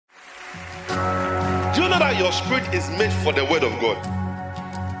Do you know that your spirit is made for the word of God?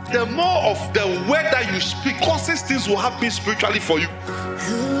 The more of the word that you speak causes things will happen spiritually for you.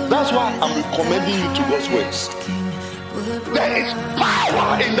 That's why I'm recommending you to God's word. There is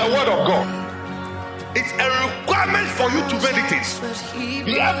power in the word of God. It's a requirement for you to meditate.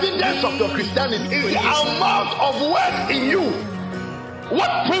 The evidence of your Christianity is the amount of word in you.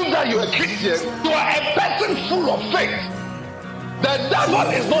 What proves that you're a Christian? You are a person full of faith. The devil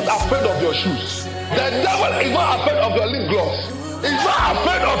is not afraid of your shoes. The devil is not afraid of your lip gloss. He's not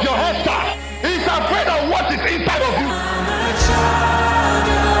afraid of your hairstyle. He's afraid of what is inside of you. I'm a child of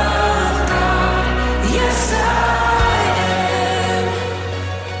God. Yes, I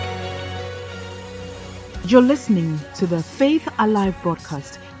am. You're listening to the Faith Alive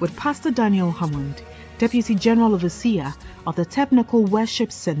broadcast with Pastor Daniel Hammond, Deputy General Overseer of the Technical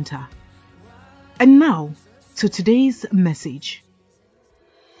Worship Center. And now to today's message.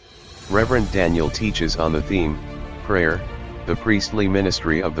 Reverend Daniel teaches on the theme, prayer, the priestly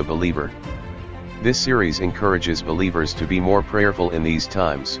ministry of the believer. This series encourages believers to be more prayerful in these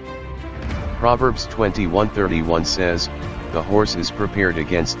times. Proverbs 21:31 says, "The horse is prepared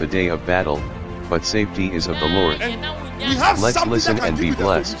against the day of battle, but safety is of the Lord." And we have Let's listen and be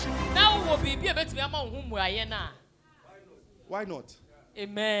blessed. Why not?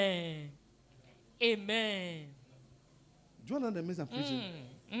 Amen. Amen. Do you understand the message I'm preaching?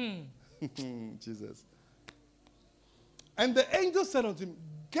 Jesus. And the angel said unto him,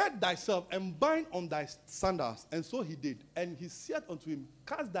 "Get thyself and bind on thy sandals." And so he did. And he said unto him,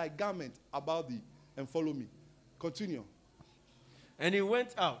 "Cast thy garment about thee and follow me." Continue. And he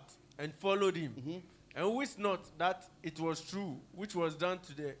went out and followed him, and wist not that it was true, which was done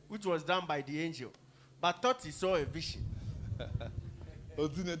by the angel, but thought he saw a vision.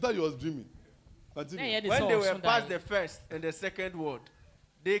 Continue. I thought he was dreaming. Continue. When they were past the first and the second ward,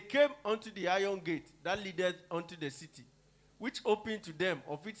 they came unto the iron gate that leadeth unto the city, which opened to them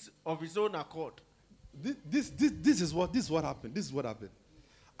of his own accord. This is what happened. This is what happened.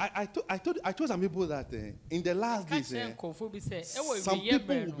 I told some people that in the last days, some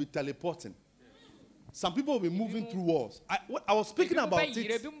people will be teleporting. Some people will be moving through walls. I was speaking about it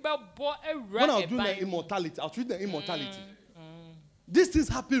when I was doing the immortality. I was treating the immortality. These things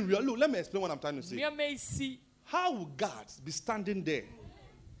happen real. Look, let me explain what I'm trying to say. How will God be standing there?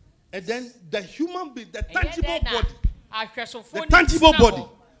 And then the human being, the tangible body,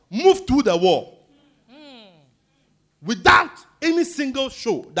 move through the wall without any single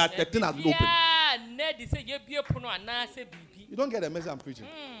show that the thing has been opened. You don't get the message I'm preaching.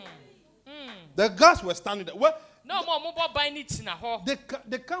 The guys were standing there. Well,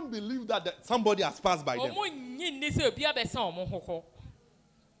 they can't believe that somebody has passed by them.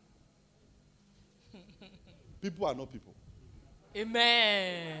 People are not people.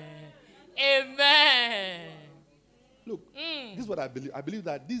 Amen. Amen. Look, this is what I believe. I believe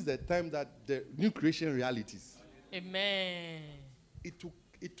that this is the time that the new creation realities. Amen. It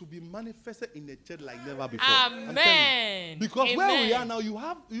will be manifested in the church like never before. Amen. Because Amen. where we are now, you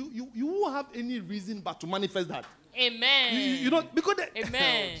won't have any reason but to manifest that. Amen. You don't because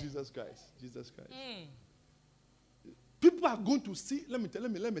Amen. Oh, Jesus Christ. People are going to see. Let me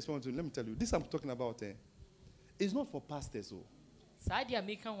explain to you. Let me tell you. This I'm talking about. It's not for pastors. What I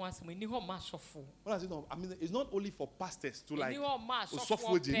say, no, I mean, it's not only for pastors to like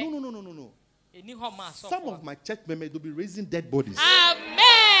software. No. Some of my church members will be raising dead bodies.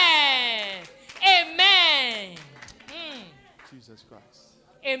 Amen. Amen. Jesus Christ.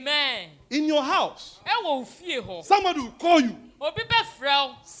 Amen. In your house, somebody will call you.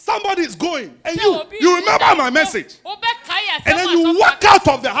 Somebody is going, and you remember my message, and then you walk out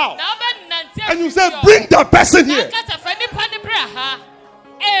of the house, and you say, "Bring the person here."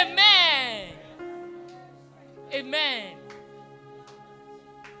 Amen. Amen.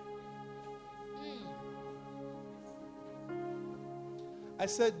 I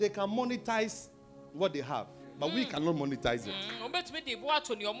said they can monetize what they have, but we cannot monetize it.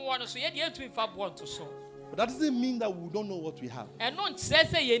 But that doesn't mean that we don't know what we have.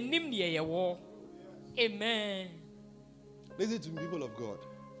 Amen. Listen to me, people of God.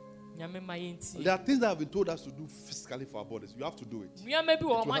 There are things that have been told us to do physically for our bodies. You have to do it. So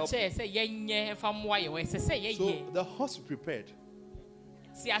the horse is prepared.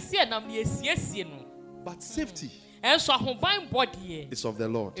 But safety is of the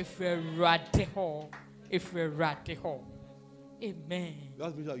Lord. Amen. You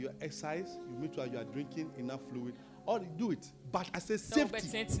have to make sure you exercise, you make sure you are drinking enough fluid, or you do it. But I say safety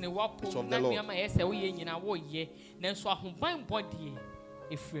is of the Lord.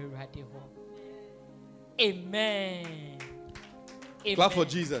 Amen. Amen. Clap for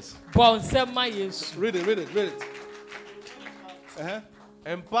Jesus. Bonsema Yesu. Read it. Uh-huh.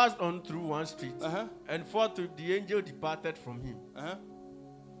 And passed on through one street. Uh-huh. And forthwith the angel departed from him. Uh-huh.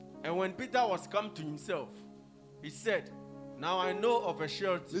 And when Peter was come to himself, he said, Now I know of a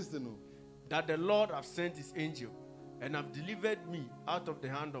surety Listen. that the Lord hath sent his angel and have delivered me out of the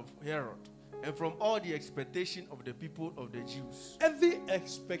hand of Herod and from all the expectation of the people of the Jews. Every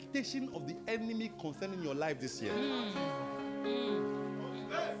expectation of the enemy concerning your life this year.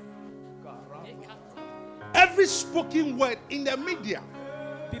 Every spoken word in the media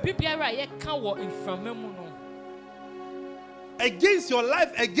against your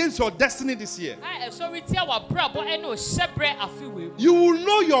life, against your destiny this year. You will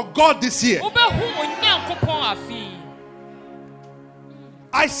know your God this year.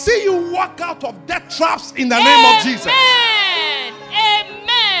 I see you walk out of death traps in the name of Jesus.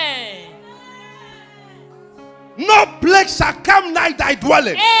 Amen. No plague shall come nigh thy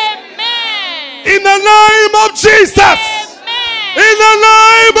dwelling. Amen. In the name of Jesus. Amen. In the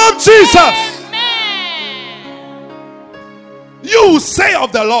name of Jesus. You say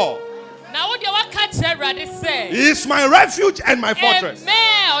of the Lord, He is my refuge and my fortress.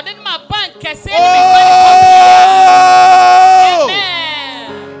 Oh!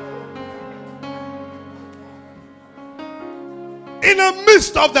 In the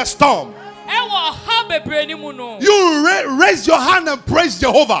midst of the storm, you raise your hand and praise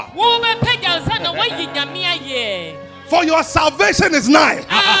Jehovah. For your salvation is nigh.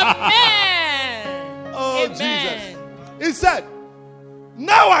 Amen. Oh, Amen. Jesus. He said,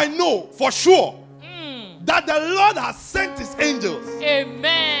 now I know for sure that the Lord has sent his angels.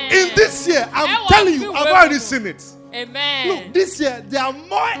 Amen. In this year, I'm telling you, I've already seen it. Amen. Look, this year, there are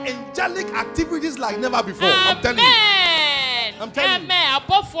more angelic activities like never before. I'm telling you. I'm telling you.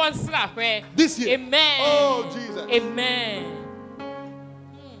 This year. Amen. Oh, Jesus. Amen.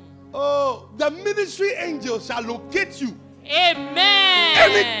 Oh, the ministry angels shall locate you. Amen.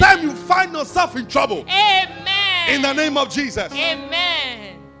 Anytime you find yourself in trouble. Amen. In the name of Jesus.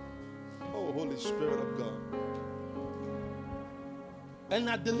 Amen. Oh, Holy Spirit of God. And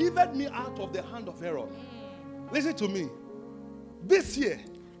I delivered me out of the hand of Herod. Listen to me. This year,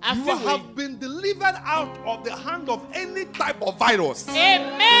 you have been delivered out of the hand of any type of virus.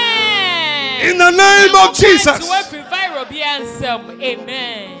 Amen. In the name of Jesus.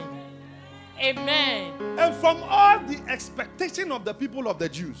 Amen. Amen. And from all the expectation of the people of the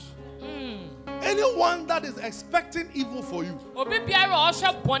Jews, anyone that is expecting evil for you,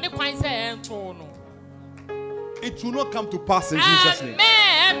 it will not come to pass in Jesus' name.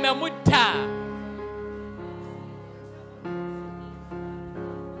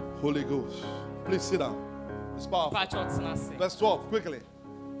 Holy Ghost, please sit down. It's powerful. Verse 12, quickly.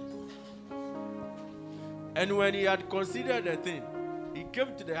 And when he had considered the thing, he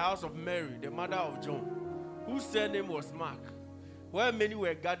came to the house of Mary, the mother of John, whose surname was Mark, where many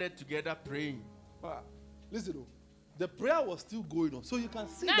were gathered together praying. Listen, the prayer was still going on. So you can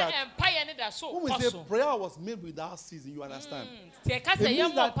see that when we say prayer was made without ceasing, you understand? It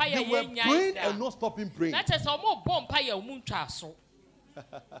means that they were praying and not stopping praying.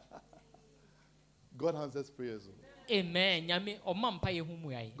 God answers prayers. Amen.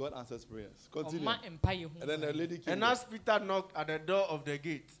 God answers prayers. Continue. And then the lady came. And as Peter knocked at the door of the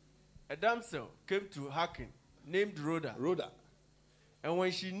gate, a damsel came to hearken, named Rhoda. And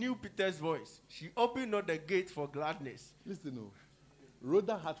when she knew Peter's voice, she opened not the gate for gladness. Listen,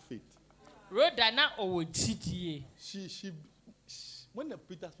 Rhoda had faith. She when the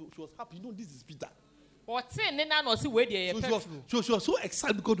Peter spoke, she was happy. You know, this is Peter. She was so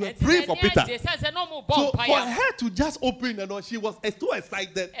excited because we were praying for Peter. So for her to just open, she was so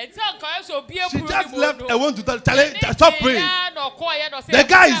excited. She just left and went to tell her, stop praying. The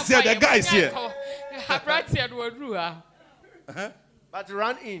guy is here. The guy is here. But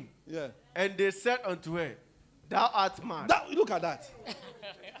ran in. Yeah. And they said unto her, Thou art mad. Look at that.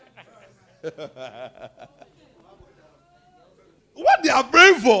 What they are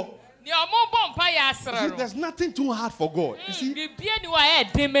praying for? There's nothing too hard for God. You see?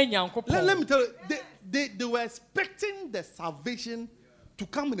 Let me tell you, they were expecting the salvation to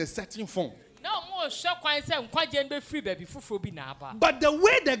come in a certain form. But the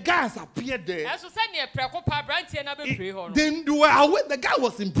way the guys appeared there, they were aware the guy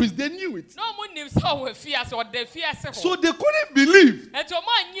was in prison. They knew it. So they couldn't believe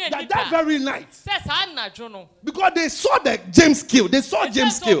that very night. Because they saw the James kill. They saw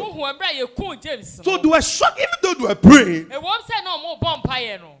James kill. So they were shocked, even though they were praying.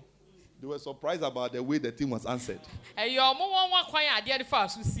 They were surprised about the way the thing was answered.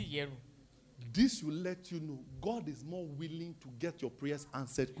 This will let you know God is more willing to get your prayers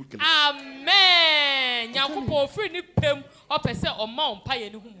answered quickly. Amen.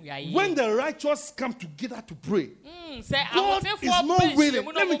 When the righteous come together to pray, God is more willing.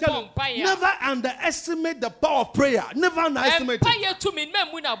 Let me tell you, never underestimate the power of prayer. Never underestimate it.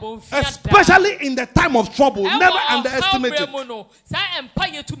 Especially in the time of trouble. Never underestimate it.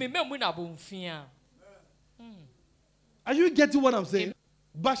 Are you getting what I'm saying?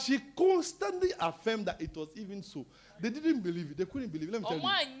 But she constantly affirmed that it was even so. They didn't believe it. They couldn't believe it. Let me tell you.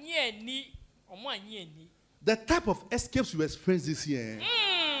 The type of escapes you experienced this year.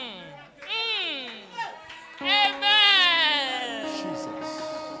 Amen. Jesus.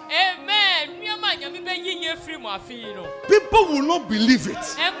 Amen. People will not believe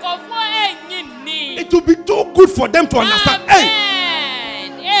it. It will be too good for them to understand.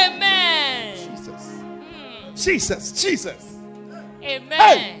 Amen. Jesus. Jesus. Amen.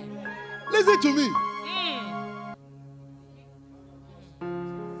 Hey, listen to me.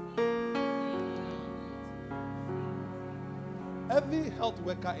 Every health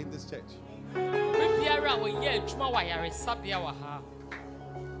worker in this church,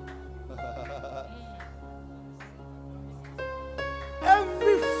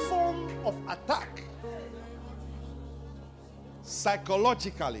 every form of attack,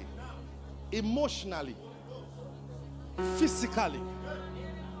 psychologically, emotionally, physically,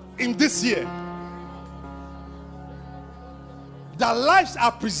 in this year, their lives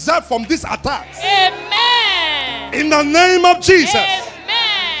are preserved from these attacks. Amen. In the name of Jesus.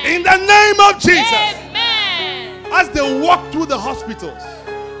 Amen. In the name of Jesus. Amen. As they walk through the hospitals,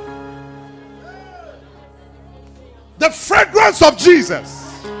 the fragrance of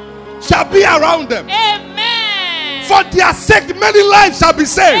Jesus shall be around them. Amen. For their sake, many lives shall be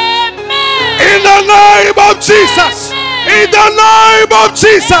saved. Amen. In the name of Jesus. Amen. In the name of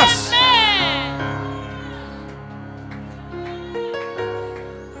Jesus.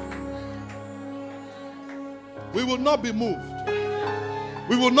 We will not be moved.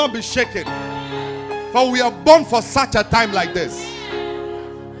 We will not be shaken. For we are born for such a time like this.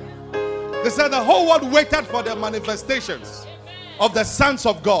 They said the whole world waited for the manifestations of the sons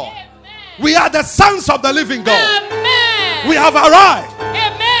of God. We are the sons of the living God. Amen. We have arrived.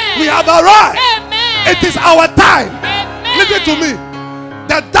 Amen. We have arrived. Amen. It is our time. Amen. Listen to me.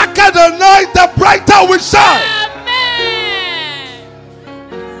 The darker the night, the brighter we shine. Amen.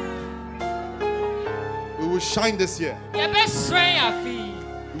 We will shine this year. We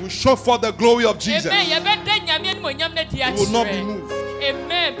We will show forth the glory of Jesus. Amen. We will not be moved.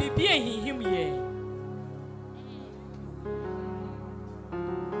 Amen.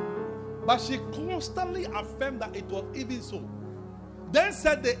 But she constantly affirmed that it was even so. Then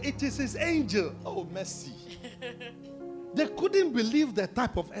said that it is his angel. Oh, mercy. They couldn't believe the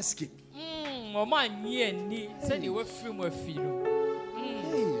type of escape. Amen.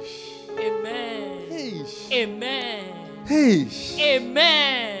 Amen. Hey.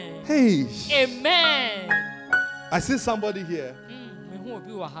 Amen. Hey. Amen. I see somebody here.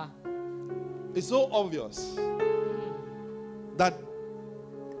 It's so obvious that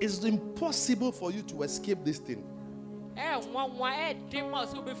it's impossible for you to escape this thing. Because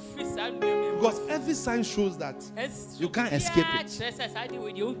every sign shows that you can't escape it.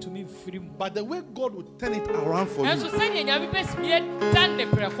 But the way God will turn it around for you.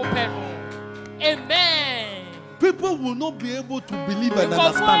 Amen. People will not be able to believe and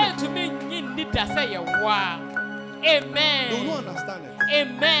understand it. Amen. They will not understand it.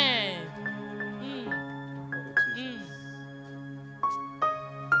 Amen.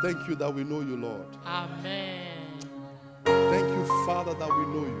 Thank you that we know you, Lord. Amen. Thank you, Father, that we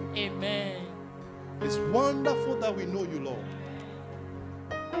know you. Amen. It's wonderful that we know you, Lord.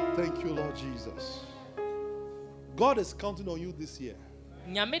 Thank you, Lord Jesus. God is counting on you this year.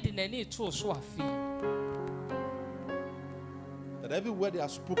 That every word they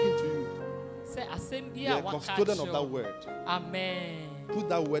have spoken to you, they are custodian of that word. Amen. Put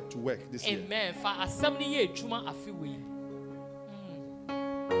that word to work this year. Amen.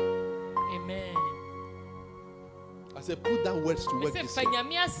 Amen. I said, put that word to work this year.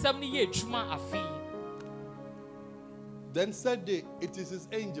 Then said they, it is his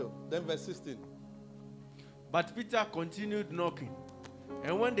angel. Then verse 16. But Peter continued knocking.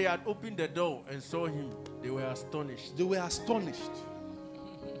 And when they had opened the door and saw him, they were astonished. They were astonished.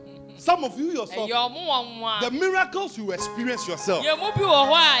 Some of you yourself, the miracles you experience yourself, you yourself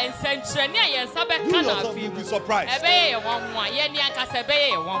will be surprised.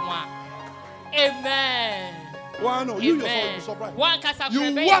 Amen. Well, no, you yourself will be surprised.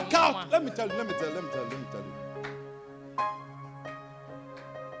 You walk out. Let me tell you.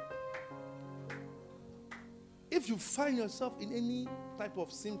 if you find yourself in any type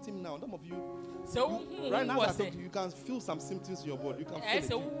of symptom now, some of you, right now, you can feel some symptoms in your body. You can feel it.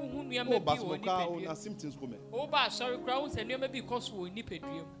 Symptoms come.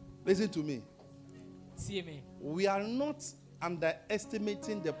 Listen to me. We are not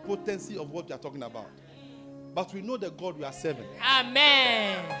underestimating the potency of what we are talking about, but we know the God we are serving.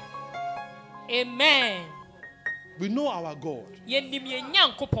 Amen. Amen. We know our God.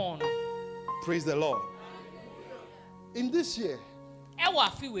 Praise the Lord. In this year,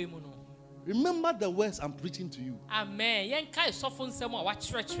 remember the words I'm preaching to you. Amen.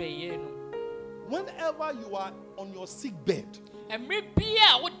 Whenever you are on your sick bed,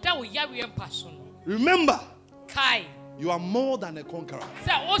 remember, you are more than a conqueror.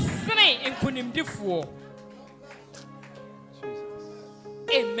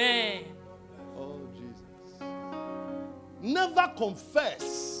 Jesus. Amen. Oh, Jesus. Never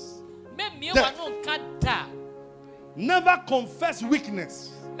confess death. Never confess weakness.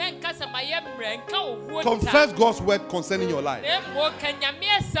 Confess God's word concerning your life.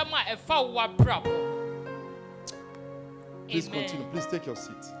 Please continue. Please take your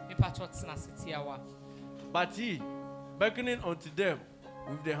seat. But he, beckoning unto them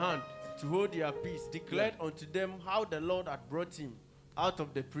with the hand to hold their peace, declared unto them how the Lord had brought him out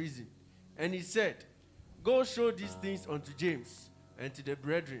of the prison. And he said, Go show these things unto James and to the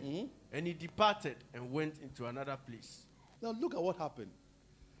brethren. Mm-hmm. And he departed and went into another place. Now look at what happened.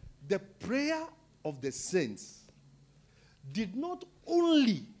 The prayer of the saints did not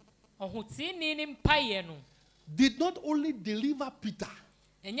only deliver Peter.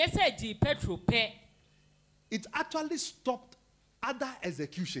 It actually stopped other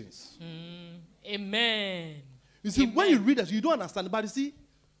executions. Amen. You see, when you read this, you don't understand. But you see,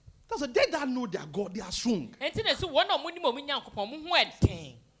 that's they that know their God, they are strong.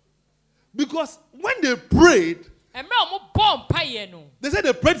 Because when they prayed, they said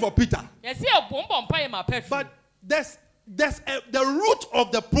they prayed for Peter. But there's the root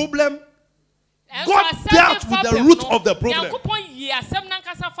of the problem. God dealt with the root of the problem.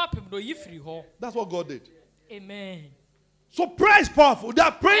 That's what God did. Amen. So prayer is powerful. They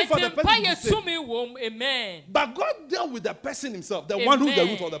are praying for the person. Amen. But God dealt with the person himself, the one who's the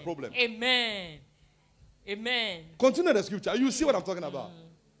root of the problem. Amen. Amen. Continue the scripture. You see what I'm talking about.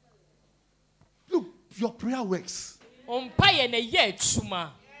 Look, your prayer works.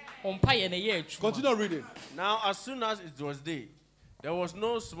 Continue reading. Now, as soon as it was day, there was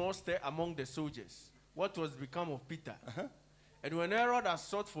no small stir among the soldiers. What was become of Peter? Uh-huh. And when Herod had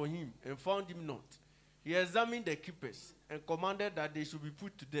sought for him and found him not, he examined the keepers and commanded that they should be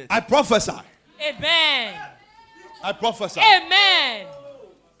put to death. I prophesy. Amen. I prophesy. Amen.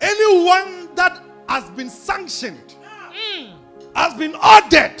 Anyone that has been sanctioned, has been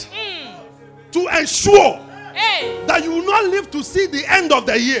ordered to ensure that you will not live to see the end of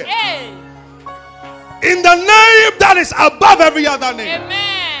the year. In the name that is above every other name.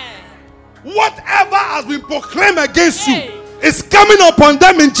 Amen. Whatever has been proclaimed against you is coming upon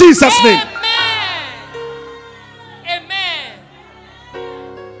them in Jesus' name. Amen.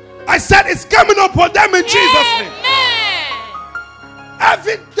 I said it's coming upon them in Jesus' name.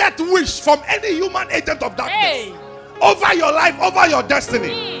 Every death wish from any human agent of darkness over your life, over your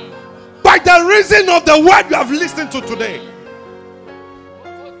destiny, by the reason of the word you have listened to today,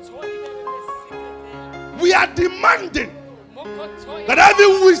 we are demanding that every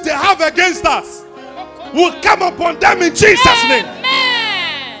wish they have against us will come upon them in Jesus' name.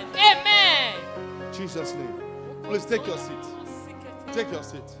 Amen. Jesus' name. Please take your seat. Take your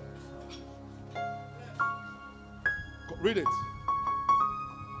seat. Read it.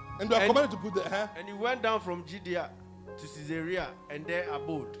 And we are commanded to put the And he went down from Judea to Caesarea and there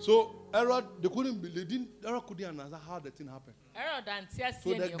abode. So Herod, they couldn't believe. Herod couldn't understand how the thing happened.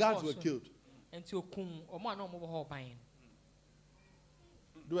 So the guards were killed.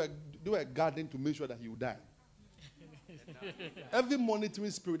 They were guarding to make sure that he would die. Every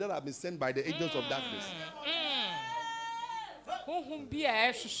monitoring spirit that has been sent by the agents of darkness.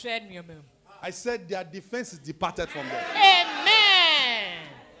 I said their defense is departed from them. Amen.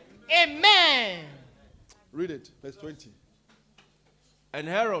 Amen. Read it, verse 20. And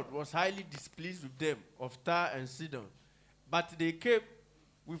Herod was highly displeased with them of Tyre and Sidon. But they came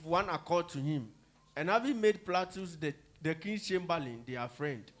with one accord to him. And having made Platus the king's chamberlain their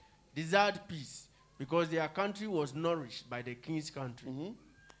friend, desired peace, because their country was nourished by the king's country. Mm-hmm.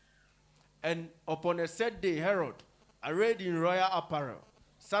 And upon a set day, Herod, arrayed in royal apparel,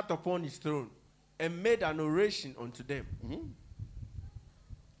 sat upon his throne, and made an oration unto them. Mm-hmm.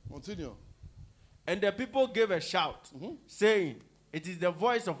 Continue. And the people gave a shout, saying, It is the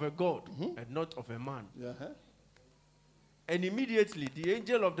voice of a God, and not of a man. Yeah. And immediately the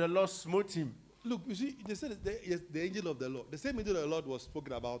angel of the Lord smote him. Look, you see, they said the angel of the Lord. The same angel of the Lord was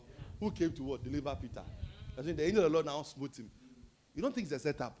spoken about who came to what? Deliver Peter. I think the angel of the Lord now smote him. You don't think it's a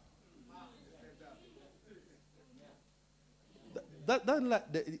setup? That like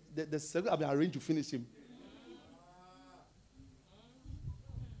the circle have been arranged to finish him.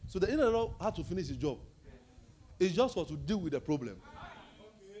 So the angel of the Lord had to finish his job. It's just for to deal with the problem.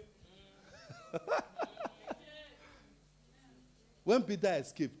 When Peter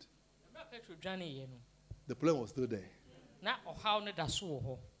escaped, the plan was still there.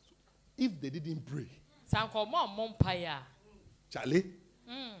 If they didn't pray, Charlie,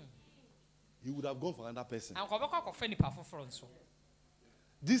 he would have gone for another person.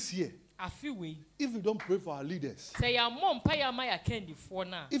 This year, if you don't pray for our leaders, if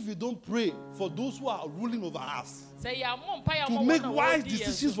you don't pray for those who are ruling over us, to make wise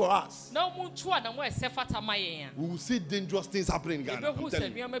decisions for us, we will see dangerous things happening in Ghana. I'm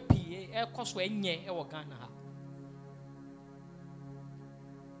telling you.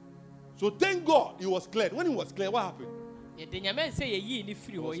 So thank God he was cleared. When he was cleared, what happened?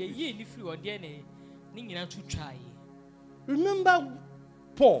 Remember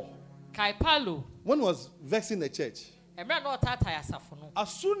Paul, when he was vexing the church,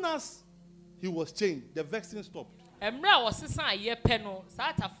 as soon as he was changed, the vexing stopped. Let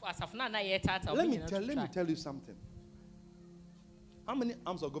me tell you something. How many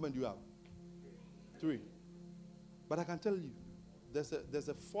arms of government do you have? 3. But I can tell you, there's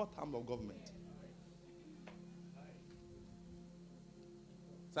a 4th arm of government.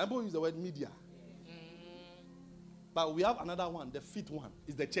 Some people use the word media. But we have another one, the 5th one,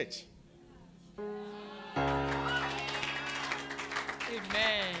 is the church.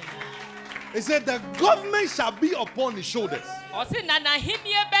 Amen. It said the government shall be upon his shoulders.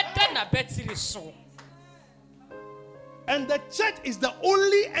 And the church is the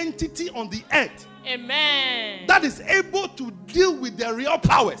only entity on the earth, amen, that is able to deal with the real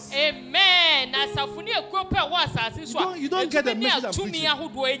powers. Amen. You don't get the message I'm preaching.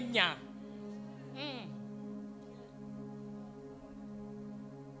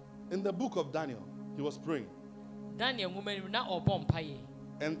 In the book of Daniel, he was praying. And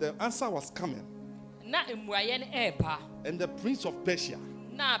the answer was coming. And the prince of Persia.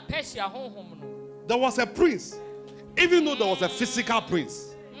 There was a prince, even though there was a physical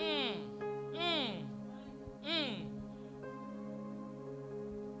prince.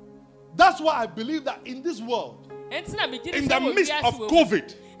 That's why I believe that in this world, in the midst of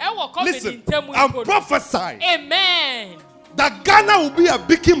COVID, listen, I'm prophesying. Amen. That Ghana will be a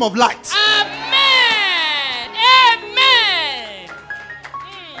beacon of light. Amen. Amen.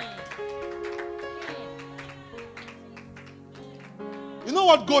 You know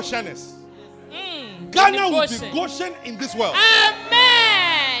what Goshen is? Ghana will be Goshen in this world.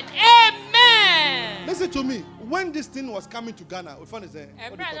 Amen. Amen. Listen to me. When this thing was coming to Ghana, we found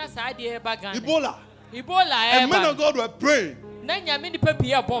Ebola. And men of God were praying. And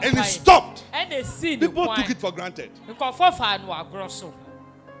it stopped. People took it for granted.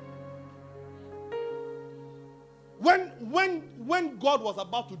 When God was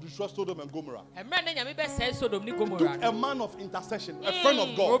about to destroy Sodom and Gomorrah, he took a man of intercession, a friend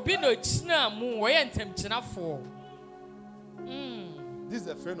of God. This is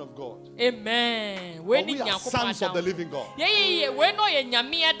a friend of God. Amen. We are sons of the living God. We are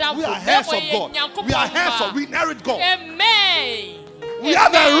heirs of God. We are heirs of, we inherit God. Amen. We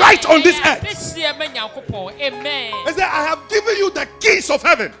have a right on this earth. Amen. I said, I have given you the keys of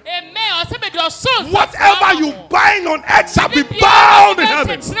heaven. Amen. Whatever you bind on earth shall be bound in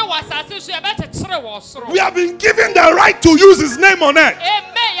heaven. We have been given the right to use his name on earth.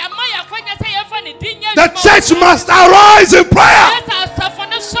 The church must arise in prayer.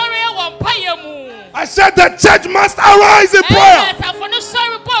 I said the church must arise in prayer.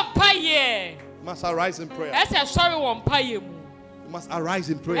 Must arise in prayer. We must arise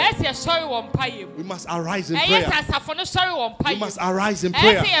in prayer. We must arise in prayer. We must arise in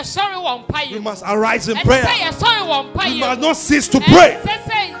prayer. We must arise in prayer. We must not cease to pray.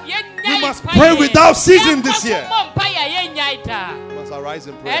 We must pray without ceasing this year. We must arise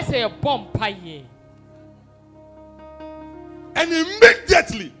in prayer. And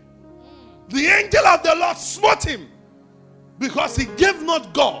immediately the angel of the Lord smote him, because he gave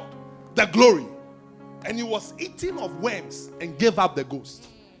not God the glory, and he was eating of worms and gave up the ghost.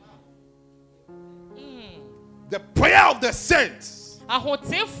 The prayer of the saints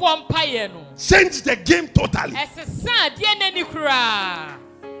changed the game totally.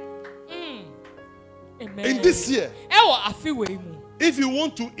 In this year, if you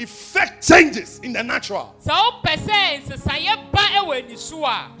want to effect changes in the natural,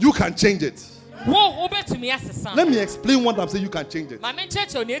 you can change it. Let me explain what I'm saying. You can change it.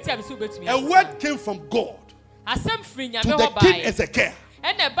 A word came from God to the king Ezekiel.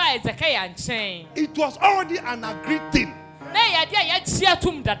 It was already an agreed thing. They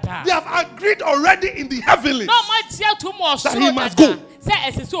have agreed already in the heavenlies that he must go.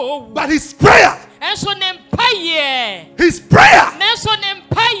 But his prayer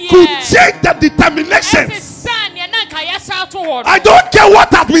could change the determinations. I don't care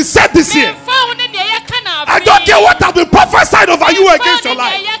what has been said this year. I don't care what has been prophesied over you against your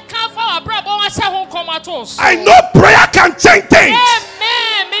life. I know prayer can change things.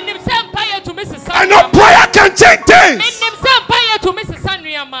 I know prayer can change things.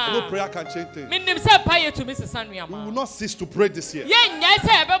 I know prayer can change things. We will not cease to pray this year.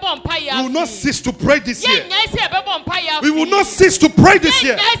 We will not cease to pray this year. We will not cease to pray this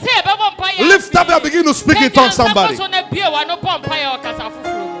year. Lift up and begin to speak in tongues, somebody.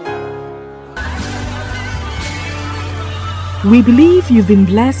 We believe you've been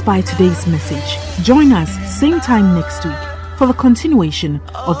blessed by today's message. Join us same time next week for the continuation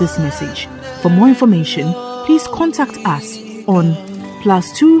of this message. For more information, please contact us on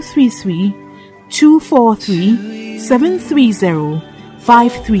 +233 243 730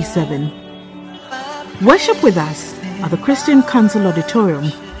 537. Worship with us at the Christian Council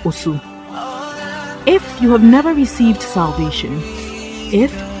Auditorium, Osu. If you have never received salvation,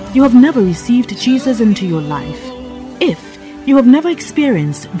 if you have never received Jesus into your life, if you have never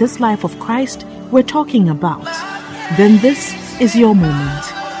experienced this life of Christ we're talking about, then this is your moment.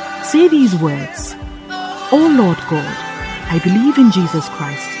 Say these words: "Oh Lord God, I believe in Jesus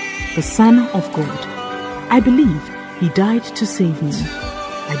Christ, the Son of God. I believe He died to save me.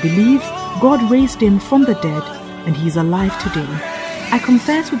 I believe God raised Him from the dead and He is alive today. I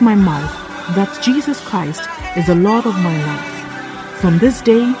confess with my mouth that Jesus Christ is the Lord of my life. From this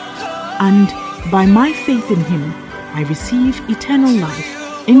day and by my faith in Him, I receive eternal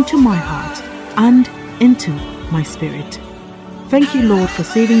life into my heart and into my spirit. Thank you, Lord, for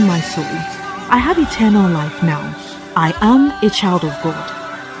saving my soul. I have eternal life now. I am a child of God.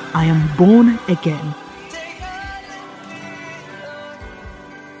 I am born again.